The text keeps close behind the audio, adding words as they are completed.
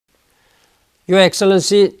Your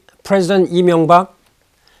Excellency President Lee Myung-bak,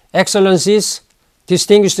 Excellencies,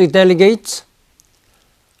 distinguished delegates,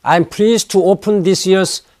 I am pleased to open this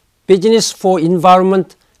year's Business for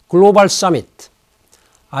Environment Global Summit.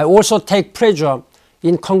 I also take pleasure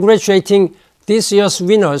in congratulating this year's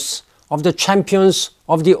winners of the Champions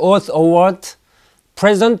of the Earth Award,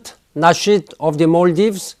 President Nasheed of the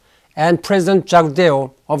Maldives and President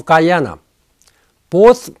Jagdeo of Guyana.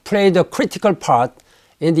 Both played a critical part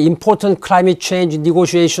in the important climate change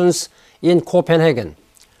negotiations in Copenhagen.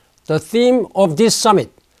 The theme of this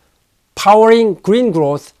summit, Powering Green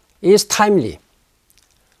Growth, is timely.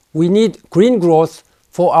 We need green growth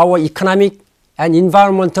for our economic and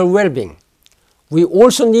environmental well-being. We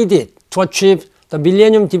also need it to achieve the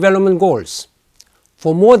Millennium Development Goals.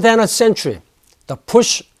 For more than a century, the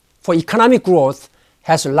push for economic growth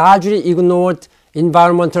has largely ignored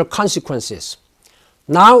environmental consequences.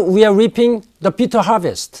 Now we are reaping the bitter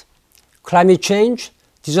harvest. Climate change,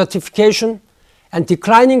 desertification, and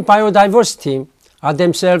declining biodiversity are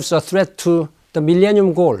themselves a threat to the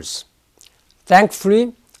Millennium Goals.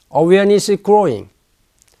 Thankfully, awareness is growing,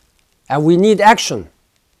 and we need action,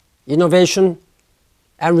 innovation,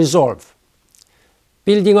 and resolve.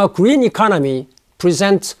 Building a green economy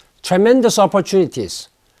presents tremendous opportunities.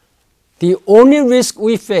 The only risk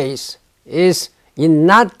we face is in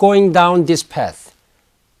not going down this path.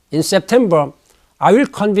 In September, I will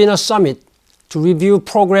convene a summit to review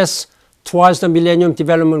progress towards the Millennium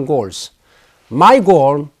Development Goals. My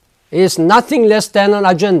goal is nothing less than an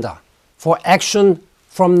agenda for action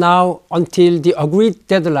from now until the agreed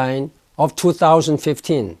deadline of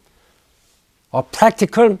 2015. A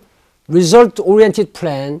practical, result-oriented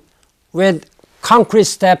plan with concrete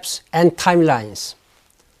steps and timelines.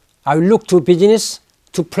 I will look to business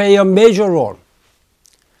to play a major role.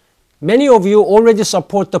 Many of you already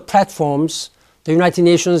support the platforms the United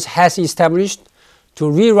Nations has established to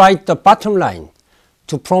rewrite the bottom line,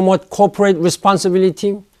 to promote corporate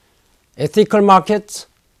responsibility, ethical markets,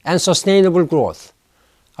 and sustainable growth.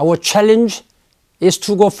 Our challenge is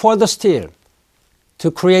to go further still, to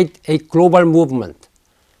create a global movement.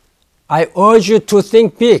 I urge you to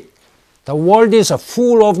think big. The world is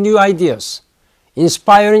full of new ideas,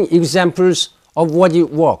 inspiring examples of what it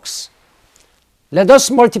works. Let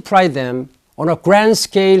us multiply them on a grand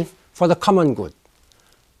scale for the common good.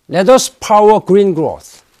 Let us power green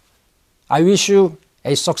growth. I wish you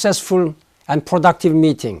a successful and productive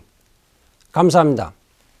meeting. 감사합니다.